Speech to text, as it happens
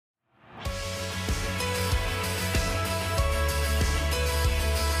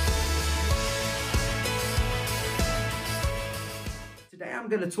I'm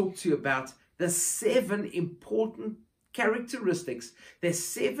going to talk to you about the 7 important characteristics, the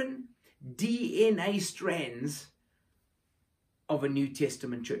 7 DNA strands of a New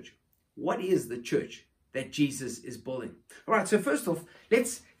Testament church. What is the church that Jesus is building? All right, so first off,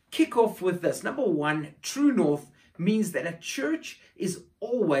 let's kick off with this. Number 1, true north means that a church is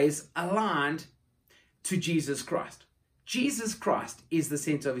always aligned to Jesus Christ. Jesus Christ is the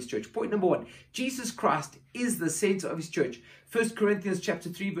center of his church. Point number 1, Jesus Christ is the center of his church. 1 Corinthians chapter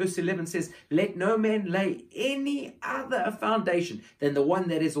 3 verse 11 says, let no man lay any other foundation than the one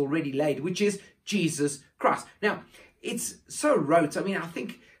that is already laid, which is Jesus Christ. Now, it's so rote. I mean, I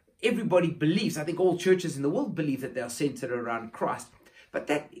think everybody believes, I think all churches in the world believe that they are centered around Christ. But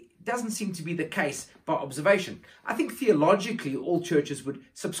that doesn't seem to be the case by observation. I think theologically all churches would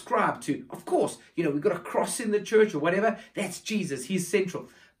subscribe to, of course, we've got a cross in the church or whatever. That's Jesus. He's central.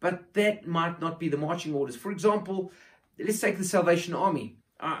 But that might not be the marching orders. For example, let's take the Salvation Army.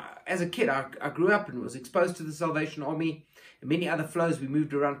 As a kid, I grew up and was exposed to the Salvation Army and many other flows. We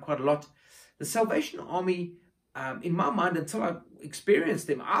moved around quite a lot. The Salvation Army, in my mind, until I experienced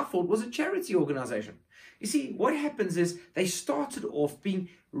them, I thought was a charity organization. You see, what happens is they started off being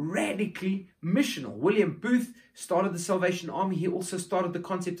radically missional. William Booth started the Salvation Army. He also started the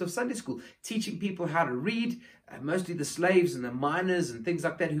concept of Sunday school, teaching people how to read, mostly the slaves and the miners and things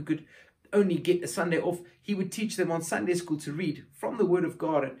like that who could only get a Sunday off. He would teach them on Sunday school to read from the Word of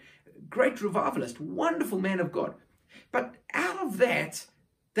God. A great revivalist, wonderful man of God. But out of that,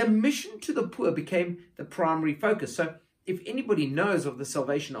 the mission to the poor became the primary focus. So if anybody knows of the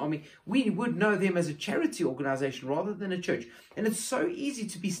Salvation Army, we would know them as a charity organization rather than a church. And it's so easy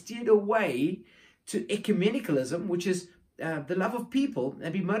to be steered away to ecumenicalism, which is the love of people,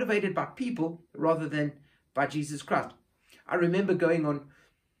 and be motivated by people rather than by Jesus Christ. I remember going on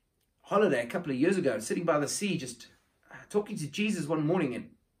holiday a couple of years ago, sitting by the sea, just talking to Jesus one morning.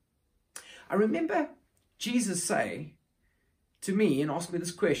 And I remember Jesus say to me and ask me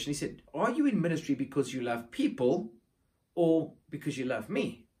this question. He said, are you in ministry because you love people or because you love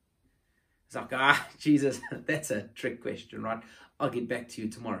me? It's like, Jesus, that's a trick question, right? I'll get back to you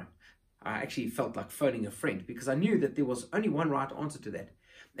tomorrow. I actually felt like phoning a friend because I knew that there was only one right answer to that.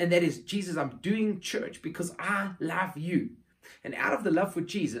 And that is, Jesus, I'm doing church because I love you. And out of the love for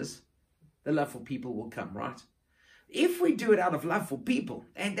Jesus, the love for people will come, right? If we do it out of love for people,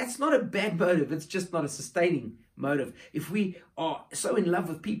 and that's not a bad motive, it's just not a sustaining motive. If we are so in love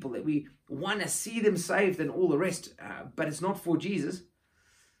with people that we want to see them saved and all the rest, but it's not for Jesus,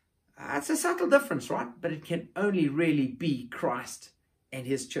 it's a subtle difference, right? But it can only really be Christ and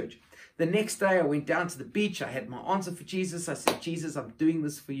his church. The next day I went down to the beach. I had my answer for Jesus. I said, Jesus, I'm doing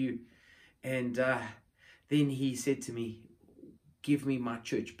this for you. And then he said to me, give me my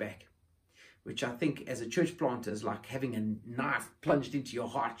church back. Which I think as a church planter is like having a knife plunged into your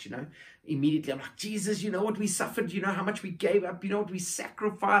heart, Immediately I'm like, Jesus, you know what we suffered, you know how much we gave up, you know what we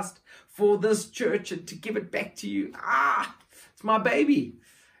sacrificed for this church and to give it back to you. It's my baby.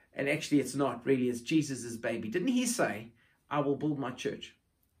 And actually it's not really, it's Jesus's baby. Didn't he say, I will build my church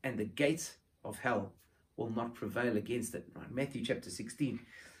and the gates of hell will not prevail against it? Right? Matthew chapter 16,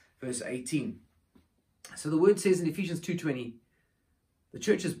 verse 18. So the word says in Ephesians 2:20, the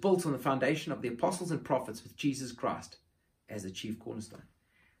church is built on the foundation of the apostles and prophets with Jesus Christ as the chief cornerstone.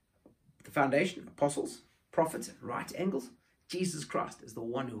 The foundation, apostles, prophets at right angles. Jesus Christ is the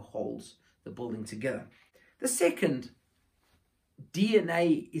one who holds the building together. The second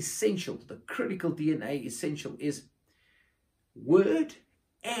DNA essential, the critical DNA essential, is word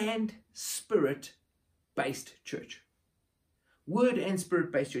and spirit-based church. Word and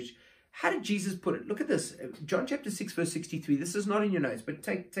spirit-based church. How did Jesus put it? Look at this. John chapter 6, verse 63. This is not in your notes, but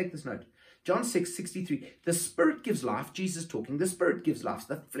take this note. John 6, 63. The Spirit gives life. Jesus talking. The Spirit gives life.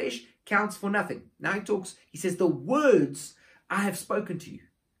 The flesh counts for nothing. Now he says, the words I have spoken to you,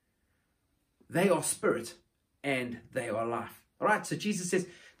 they are spirit and they are life. All right. So Jesus says,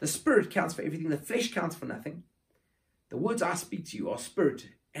 the Spirit counts for everything. The flesh counts for nothing. The words I speak to you are spirit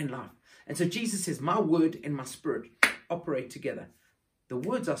and life. And so Jesus says, my word and my spirit operate together. The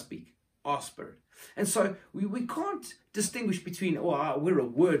words I speak are spirit. And so we can't distinguish between, we're a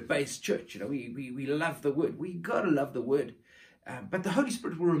word-based church. We love the word. We got to love the word. But the Holy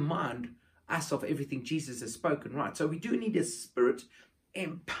Spirit will remind us of everything Jesus has spoken, right? So we do need a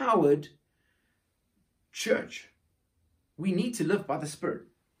spirit-empowered church. We need to live by the Spirit.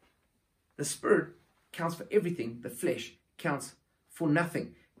 The Spirit counts for everything. The flesh counts for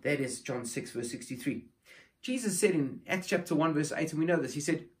nothing. That is John 6, verse 63. Jesus said in Acts chapter 1, verse 8, and we know this, he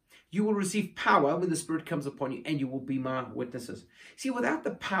said, you will receive power when the Spirit comes upon you, and you will be my witnesses. See, without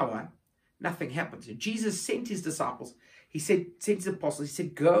the power, nothing happens. Jesus sent his disciples. He said to his apostles, he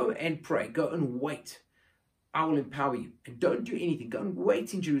said, go and pray, go and wait. I will empower you. And don't do anything. Go and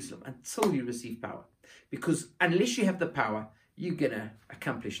wait in Jerusalem until you receive power. Because unless you have the power, you're going to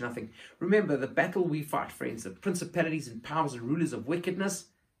accomplish nothing. Remember, the battle we fight, friends, the principalities and powers and rulers of wickedness,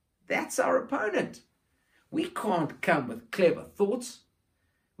 that's our opponent. We can't come with clever thoughts.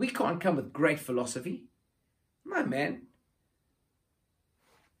 We can't come with great philosophy. No, man.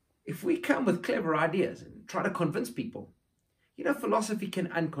 If we come with clever ideas and try to convince people, you know, philosophy can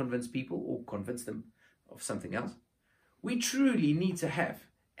unconvince people or convince them of something else. We truly need to have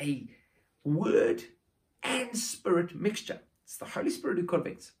a word and spirit mixture. It's the Holy Spirit who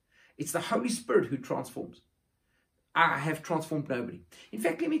convicts. It's the Holy Spirit who transforms. I have transformed nobody. In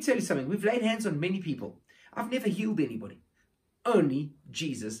fact, let me tell you something. We've laid hands on many people. I've never healed anybody. Only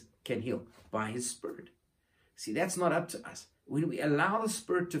Jesus can heal by his Spirit. See, that's not up to us. When we allow the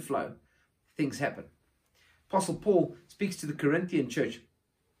Spirit to flow, things happen. Apostle Paul speaks to the Corinthian church.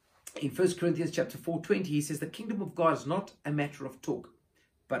 In 1 Corinthians chapter 4:20, he says, the kingdom of God is not a matter of talk,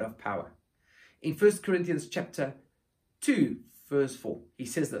 but of power. In 1 Corinthians chapter 2, verse 4, he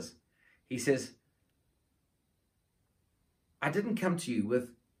says this. He says, I didn't come to you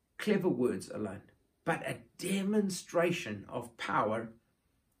with clever words alone, but a demonstration of power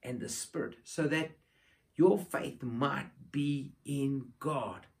and the Spirit, so that your faith might be in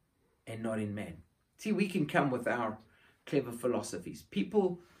God and not in man. See, we can come with our clever philosophies.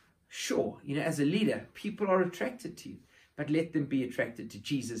 People, sure, you know, as a leader, people are attracted to you, but let them be attracted to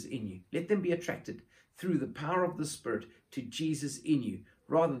Jesus in you. Let them be attracted through the power of the Spirit to Jesus in you,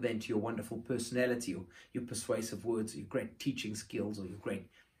 rather than to your wonderful personality or your persuasive words, or your great teaching skills, or your great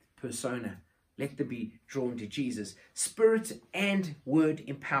persona. Let them be drawn to Jesus. Spirit and word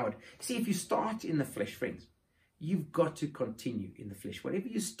empowered. See, if you start in the flesh, friends, you've got to continue in the flesh. Whatever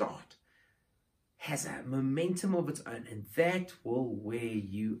you start has a momentum of its own, and that will wear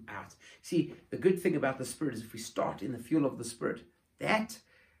you out. See, the good thing about the Spirit is if we start in the fuel of the Spirit, that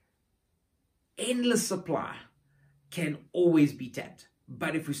endless supply can always be tapped.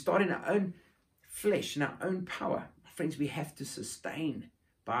 But if we start in our own flesh, in our own power, friends, we have to sustain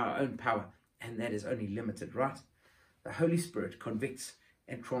by our own power, and that is only limited, right? The Holy Spirit convicts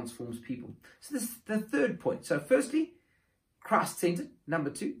and transforms people. So this is the third point. So firstly, Christ-centered.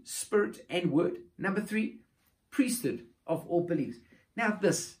 Number 2, Spirit and Word. Number 3, priesthood of all believers. Now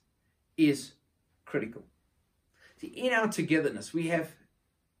this is critical. See, in our togetherness, we have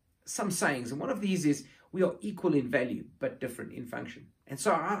some sayings, and one of these is, we are equal in value, but different in function. And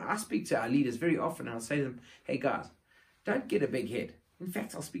so I speak to our leaders very often, and I'll say to them, hey guys, don't get a big head. In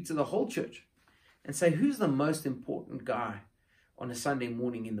fact, I'll speak to the whole church and say, who's the most important guy on a Sunday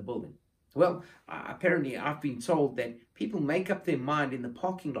morning in the building? Well, apparently I've been told that people make up their mind in the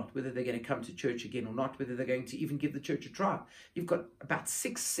parking lot whether they're going to come to church again or not, whether they're going to even give the church a try. You've got about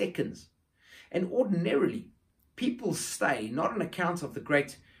 6 seconds. And ordinarily, people stay not on account of the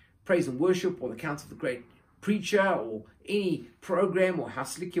great praise and worship or the account of the great preacher or any program or how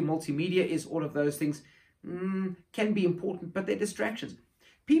slick your multimedia is. All of those things can be important, but they're distractions.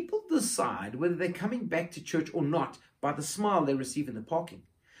 People decide whether they're coming back to church or not by the smile they receive in the parking.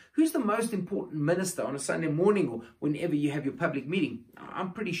 Who's the most important minister on a Sunday morning or whenever you have your public meeting?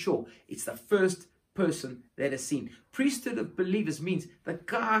 I'm pretty sure it's the first person that is seen. Priesthood of believers means the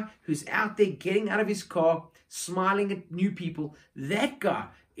guy who's out there getting out of his car, smiling at new people. That guy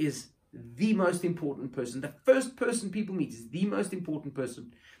is the most important person. The first person people meet is the most important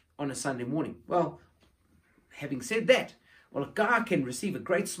person on a Sunday morning. Well, having said that, well, a guy can receive a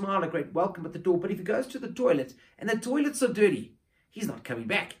great smile, a great welcome at the door, but if he goes to the toilet and the toilets are dirty, he's not coming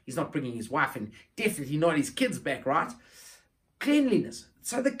back. He's not bringing his wife and definitely not his kids back, right? Cleanliness.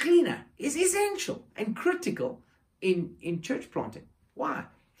 So the cleaner is essential and critical in church planting. Why?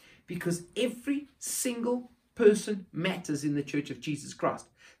 Because every single person matters in the Church of Jesus Christ.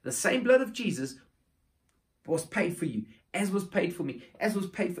 The same blood of Jesus was paid for you, as was paid for me, as was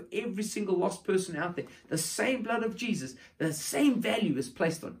paid for every single lost person out there. The same blood of Jesus, the same value is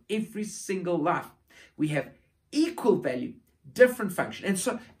placed on every single life. We have equal value, different function. And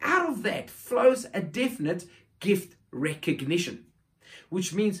so out of that flows a definite gift recognition,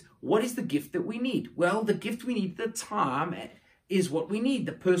 which means what is the gift that we need? Well, the gift we need at the time is what we need.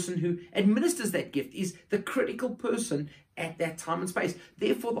 The person who administers that gift is the critical person at that time and space.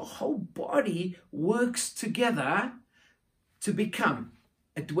 Therefore, the whole body works together to become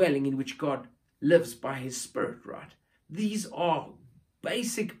a dwelling in which God lives by his Spirit, right? These are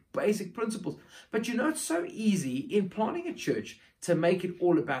basic principles. But you know, it's so easy in planning a church to make it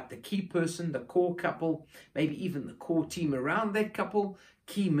all about the key person, the core couple, maybe even the core team around that couple,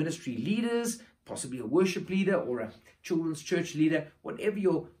 key ministry leaders, possibly a worship leader or a children's church leader, whatever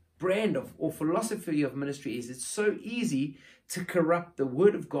your brand of or philosophy of ministry is, it's so easy to corrupt the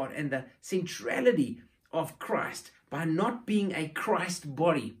word of God and the centrality of Christ by not being a Christ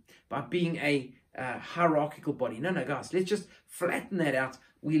body, by being a hierarchical body. No, guys, let's just flatten that out.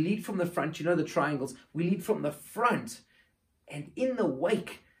 We lead from the front. You know the triangles. We lead from the front, and in the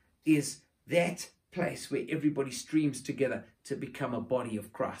wake is that place where everybody streams together to become a body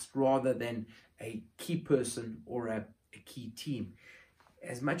of Christ rather than a key person or a key team.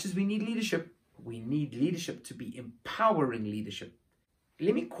 As much as we need leadership to be empowering leadership.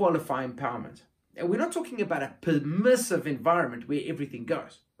 Let me qualify empowerment. And we're not talking about a permissive environment where everything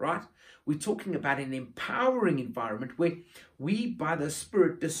goes, right? We're talking about an empowering environment where we, by the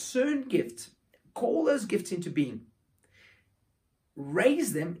Spirit, discern gifts, call those gifts into being,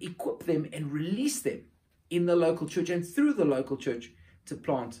 raise them, equip them, and release them in the local church and through the local church to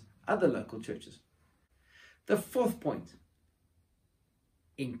plant other local churches. The fourth point,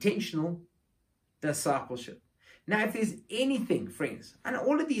 intentional discipleship. Now, if there's anything, friends, and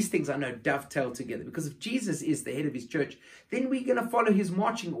all of these things I know dovetail together, because if Jesus is the head of his church, then we're going to follow his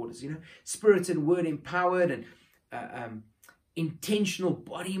marching orders, spirit and word empowered, and intentional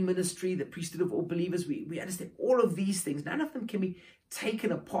body ministry, the priesthood of all believers. We understand all of these things. None of them can be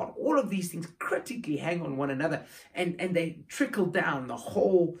taken apart. All of these things critically hang on one another, and they trickle down the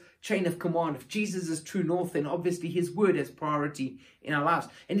whole chain of command. If Jesus is true north, then obviously his word has priority in our lives,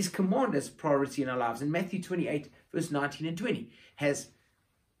 and his command has priority in our lives. And Matthew 28 verse 19 and 20 has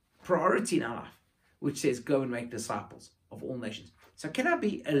priority in our life, which says go and make disciples of all nations. So can I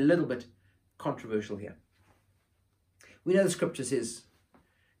be a little bit controversial here? We know the scripture says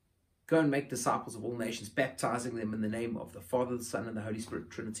go and make disciples of all nations, baptizing them in the name of the Father, the Son, and the Holy Spirit,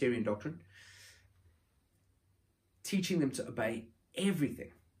 Trinitarian doctrine, teaching them to obey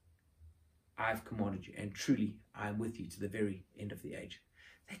everything I've commanded you, and truly I am with you to the very end of the age.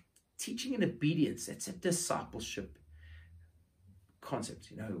 That teaching and obedience, that's a discipleship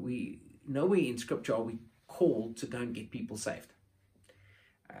concept. We nowhere in scripture are we called to go and get people saved.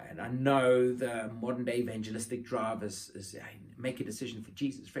 And I know the modern day evangelistic drive is make a decision for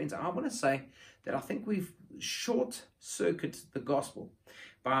Jesus. Friends, I want to say that I think we've short-circuited the gospel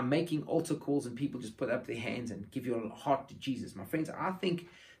by making altar calls and people just put up their hands and give your heart to Jesus. My friends, I think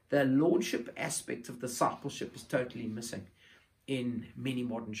the lordship aspect of discipleship is totally missing in many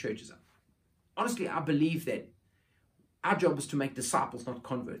modern churches. Honestly, I believe that our job is to make disciples, not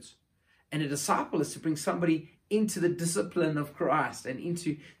converts. And a disciple is to bring somebody into the discipline of Christ and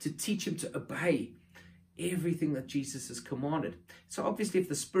to teach him to obey everything that Jesus has commanded. So obviously if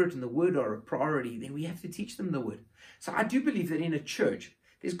the Spirit and the Word are a priority, then we have to teach them the Word. So I do believe that in a church,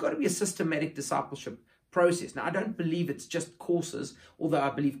 there's got to be a systematic discipleship process. Now, I don't believe it's just courses, although I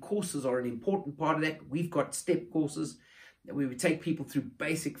believe courses are an important part of that. We've got step courses that we would take people through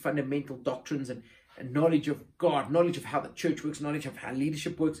basic fundamental doctrines and knowledge of God, knowledge of how the church works, knowledge of how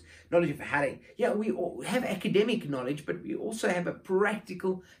leadership works, knowledge of how to, we all have academic knowledge, but we also have a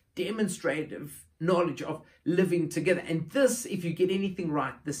practical, demonstrative knowledge of living together. And this, if you get anything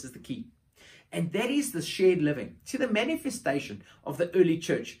right, this is the key. And that is the shared living. See, the manifestation of the early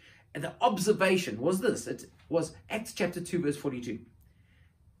church and the observation was this. It was Acts chapter 2, verse 42.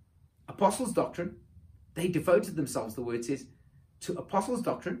 Apostles' doctrine, they devoted themselves, the word says, to apostles'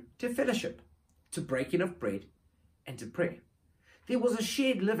 doctrine, to fellowship, to breaking of bread, and to prayer. There was a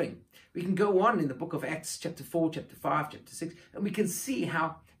shared living. We can go on in the book of Acts, chapter 4, chapter 5, chapter 6, and we can see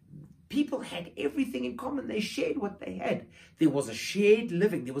how people had everything in common. They shared what they had. There was a shared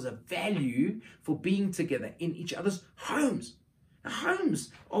living. There was a value for being together in each other's homes. Now,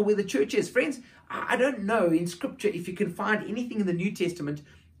 homes are where the church is. Friends, I don't know in Scripture if you can find anything in the New Testament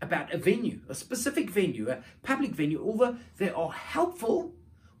about a venue, a specific venue, a public venue, although they are helpful.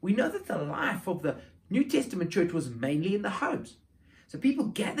 We know that the life of the New Testament church was mainly in the homes. So people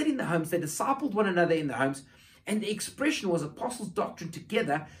gathered in the homes, they discipled one another in the homes, and the expression was apostles' doctrine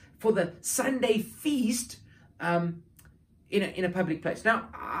together for the Sunday feast in a public place. Now,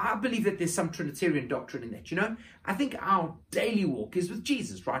 I believe that there's some Trinitarian doctrine in that. I think our daily walk is with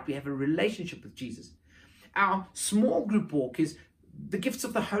Jesus, right? We have a relationship with Jesus. Our small group walk is the gifts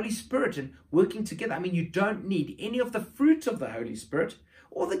of the Holy Spirit and working together. I mean, you don't need any of the fruit of the Holy Spirit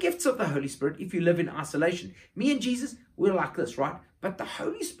or the gifts of the Holy Spirit if you live in isolation. Me and Jesus, we're like this, right? But the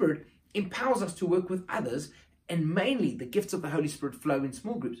Holy Spirit empowers us to work with others, and mainly the gifts of the Holy Spirit flow in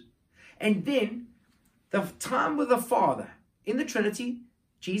small groups. And then the time with the Father in the Trinity,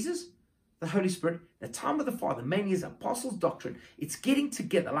 Jesus, the Holy Spirit, the time with the Father mainly is apostles' doctrine. It's getting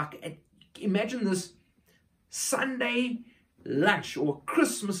together. Imagine this Sunday lunch or a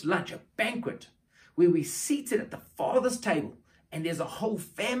Christmas lunch, a banquet, where we're seated at the Father's table and there's a whole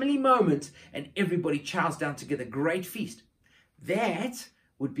family moment and everybody chows down together, great feast. That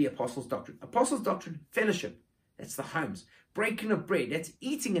would be Apostles' doctrine. Apostles' doctrine, fellowship, that's the homes. Breaking of bread, that's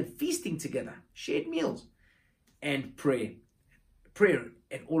eating and feasting together, shared meals. And prayer. Prayer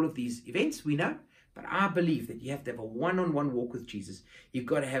at all of these events, we know. But I believe that you have to have a one-on-one walk with Jesus. You've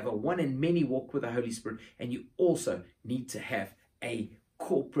got to have a one-and-many walk with the Holy Spirit. And you also need to have a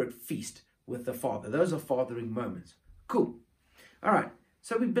corporate feast with the Father. Those are fathering moments. Cool. All right.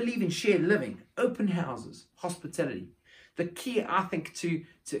 So we believe in shared living, open houses, hospitality. The key, I think, to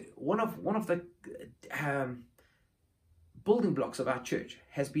one of the building blocks of our church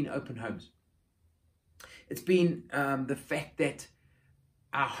has been open homes. It's been the fact that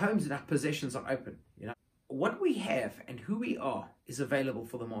our homes and our possessions are open. You know, what we have and who we are is available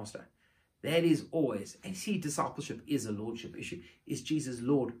for the Master. That is always, and see, discipleship is a lordship issue. Is Jesus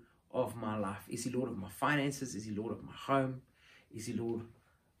Lord of my life? Is he Lord of my finances? Is he Lord of my home? Is he Lord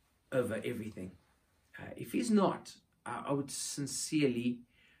over everything? If he's not, I would sincerely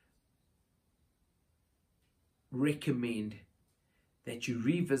recommend that you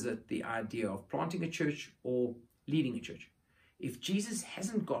revisit the idea of planting a church or leading a church. If Jesus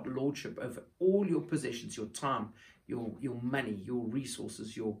hasn't got lordship over all your possessions, your time, your money, your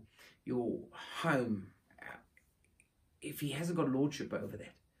resources, your home, if he hasn't got lordship over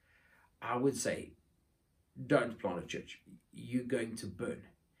that, I would say, don't plant a church. You're going to burn.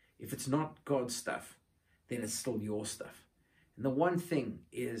 If it's not God's stuff, then it's still your stuff. And the one thing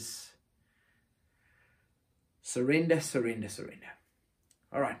is surrender, surrender, surrender.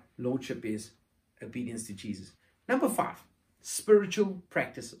 All right, lordship is obedience to Jesus. Number 5, spiritual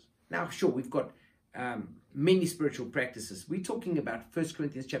practices. Now, sure, we've got many spiritual practices. We're talking about 1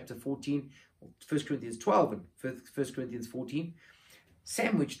 Corinthians chapter 14, 1 Corinthians 12 and 1 Corinthians 14.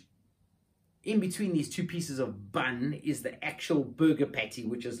 Sandwiched in between these two pieces of bun is the actual burger patty,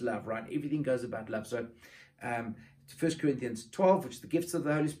 which is love, right? Everything goes about love. So 1 Corinthians 12, which is the gifts of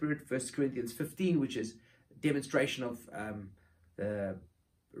the Holy Spirit. 1 Corinthians 15, which is demonstration of the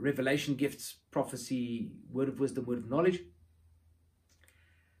revelation gifts, prophecy, word of wisdom, word of knowledge.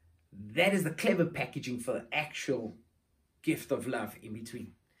 That is the clever packaging for the actual gift of love in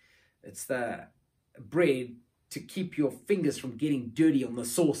between. It's the bread to keep your fingers from getting dirty on the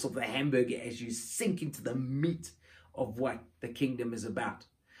sauce of the hamburger as you sink into the meat of what the kingdom is about.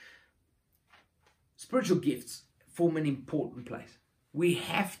 Spiritual gifts form an important place. We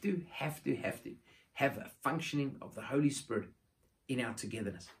have to have a functioning of the Holy Spirit in our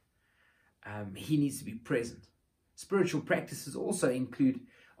togetherness. He needs to be present. Spiritual practices also include,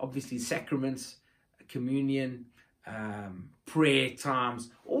 obviously, sacraments, communion, prayer times,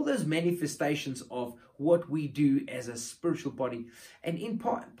 all those manifestations of what we do as a spiritual body. And in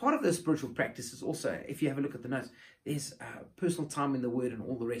part of those spiritual practices also, if you have a look at the notes, there's personal time in the Word and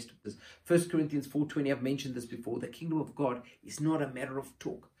all the rest of this. 1 Corinthians 4:20, I've mentioned this before. The kingdom of God is not a matter of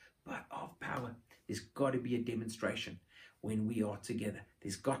talk, but of power. There's got to be a demonstration when we are together.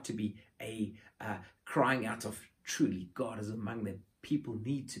 There's got to be a crying out of truly God is among them. People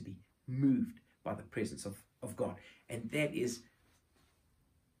need to be moved by the presence of God. And that is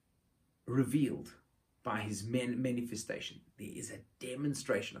revealed by his manifestation. There is a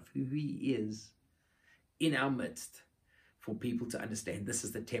demonstration of who he is in our midst for people to understand this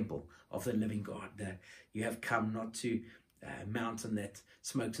is the temple of the living God. You have come not to a mountain that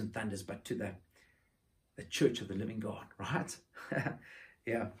smokes and thunders, but to the church of the living God, right?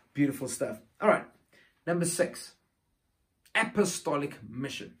 Yeah, beautiful stuff. All right, number 6, apostolic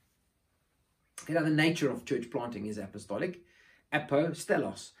mission. You know, the nature of church planting is apostolic.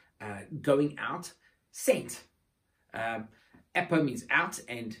 Apostelos, going out, sent. Apo means out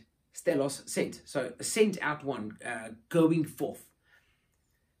and stelos, sent. So sent out one, going forth.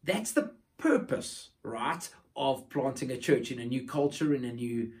 That's the purpose, right, of planting a church in a new culture, in a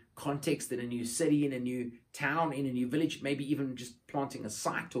new context, in a new city, in a new town, in a new village, maybe even just planting a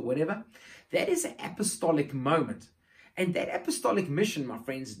site or whatever. That is an apostolic moment. And that apostolic mission, my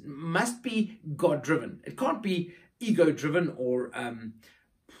friends, must be God-driven. It can't be ego-driven or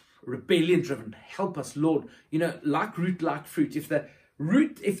rebellion-driven. Help us, Lord. You know, like root, like fruit. If the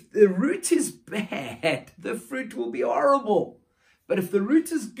root is bad, the fruit will be horrible. But if the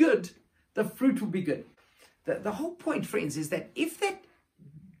root is good, the fruit will be good. The whole point, friends, is that if that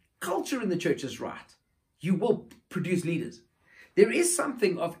culture in the church is right, you will produce leaders. There is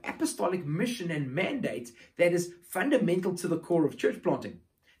something of apostolic mission and mandate that is fundamental to the core of church planting.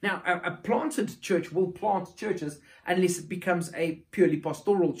 Now, a planted church will plant churches unless it becomes a purely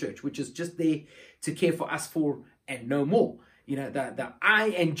pastoral church, which is just there to care for us for and no more. the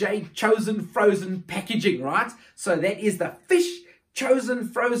I&J chosen frozen packaging, right? So that is the fish chosen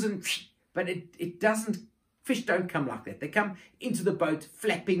frozen, but it doesn't, fish don't come like that. They come into the boat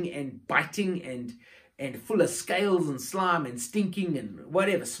flapping and biting and full of scales and slime and stinking and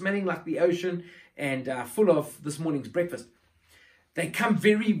whatever, smelling like the ocean and full of this morning's breakfast. They come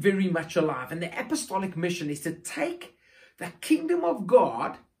very, very much alive. And the apostolic mission is to take the kingdom of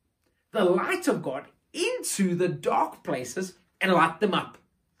God, the light of God, into the dark places and light them up.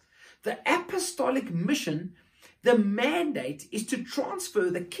 The apostolic mission, the mandate is to transfer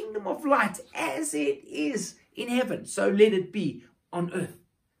the kingdom of light as it is in heaven. So let it be on earth.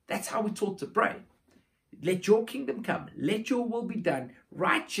 That's how we're taught to pray. Let your kingdom come. Let your will be done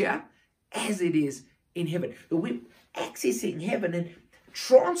right here as it is in heaven. We're accessing heaven and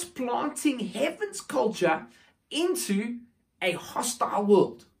transplanting heaven's culture into a hostile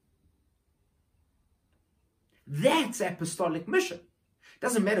world. That's apostolic mission.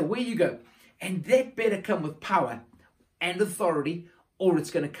 Doesn't matter where you go. And that better come with power and authority, or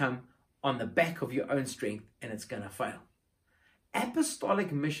it's going to come on the back of your own strength and it's going to fail.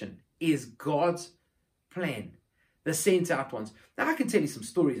 Apostolic mission is God's plan, the sent out ones. Now, I can tell you some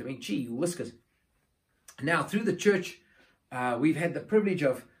stories. I mean, gee whiskers. Now, through the church, we've had the privilege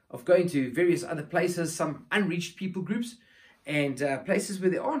of going to various other places, some unreached people groups, and places where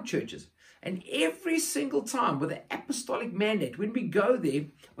there aren't churches. And every single time with the apostolic mandate, when we go there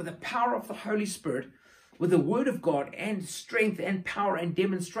with the power of the Holy Spirit, with the word of God and strength and power and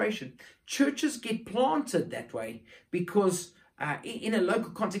demonstration, churches get planted that way because in a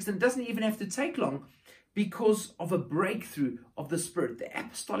local context, and it doesn't even have to take long, because of a breakthrough of the Spirit. The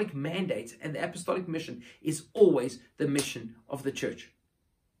apostolic mandate and the apostolic mission is always the mission of the church.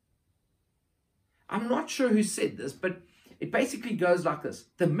 I'm not sure who said this, but it basically goes like this.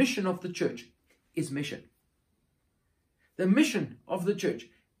 The mission of the church is mission. The mission of the church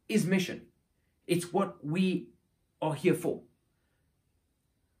is mission. It's what we are here for.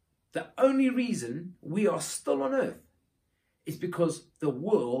 The only reason we are still on earth is because the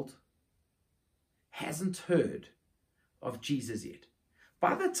world hasn't heard of Jesus yet.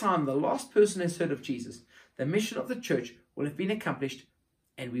 By the time the last person has heard of Jesus, the mission of the church will have been accomplished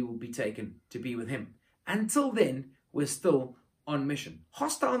and we will be taken to be with him. Until then, we're still on mission.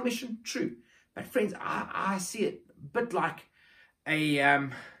 Hostile mission, true. But friends, I see it a bit like a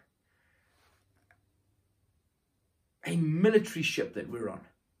military ship that we're on.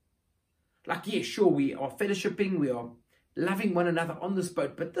 Like, yeah, sure, we are fellowshipping, we are loving one another on this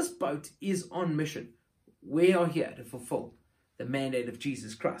boat, but this boat is on mission. We are here to fulfill the mandate of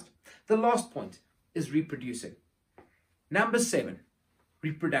Jesus Christ. The last point is reproducing. Number 7,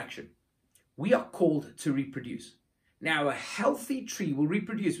 reproduction. We are called to reproduce. Now, a healthy tree will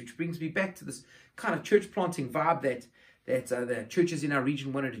reproduce, which brings me back to this kind of church planting vibe that the churches in our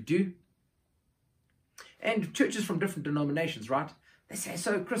region wanted to do. And churches from different denominations, right? They say,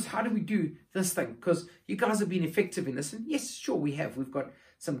 so Chris, how do we do this thing? Because you guys have been effective in this. And yes, sure, we have. We've got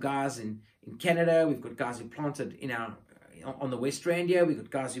some guys in Canada. We've got guys who planted on the West Rand here. We've got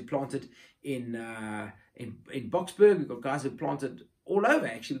guys who planted in Boksburg. We've got guys who planted all over,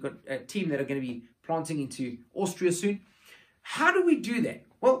 actually. We've got a team that are going to be planting into Austria soon. How do we do that?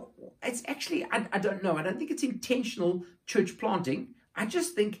 Well, it's actually, I don't know. I don't think it's intentional church planting. I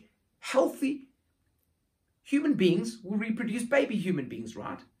just think healthy human beings will reproduce baby human beings,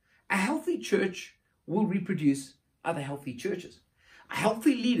 right? A healthy church will reproduce other healthy churches. A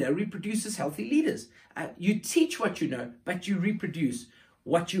healthy leader reproduces healthy leaders. You teach what you know, but you reproduce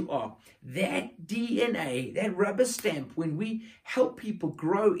what you are. That DNA, that rubber stamp, when we help people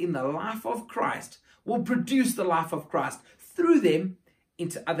grow in the life of Christ, will produce the life of Christ through them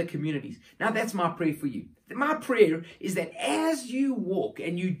into other communities. Now, that's my prayer for you. My prayer is that as you walk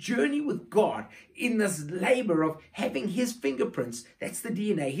and you journey with God in this labor of having his fingerprints, that's the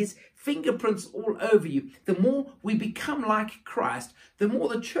DNA, his fingerprints all over you, the more we become like Christ, the more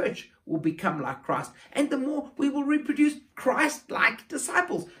the church will become like Christ, and the more we will reproduce Christ-like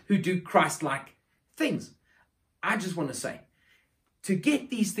disciples who do Christ-like things. I just want to say, to get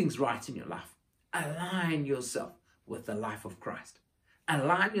these things right in your life, align yourself with the life of Christ.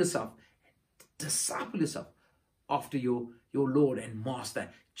 Align yourself, disciple yourself after your Lord and Master,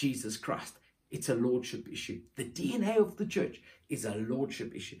 Jesus Christ. It's a lordship issue. The DNA of the church is a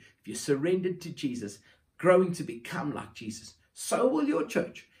lordship issue. If you're surrendered to Jesus, growing to become like Jesus, so will your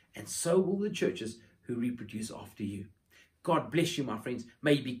church, and so will the churches who reproduce after you. God bless you, my friends.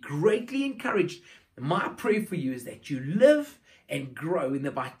 May you be greatly encouraged. My prayer for you is that you live and grow in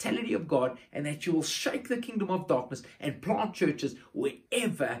the vitality of God, and that you will shake the kingdom of darkness and plant churches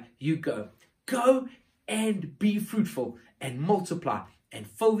wherever you go. Go and be fruitful and multiply and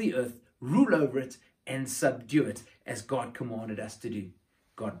fill the earth, rule over it and subdue it as God commanded us to do.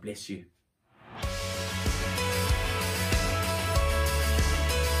 God bless you.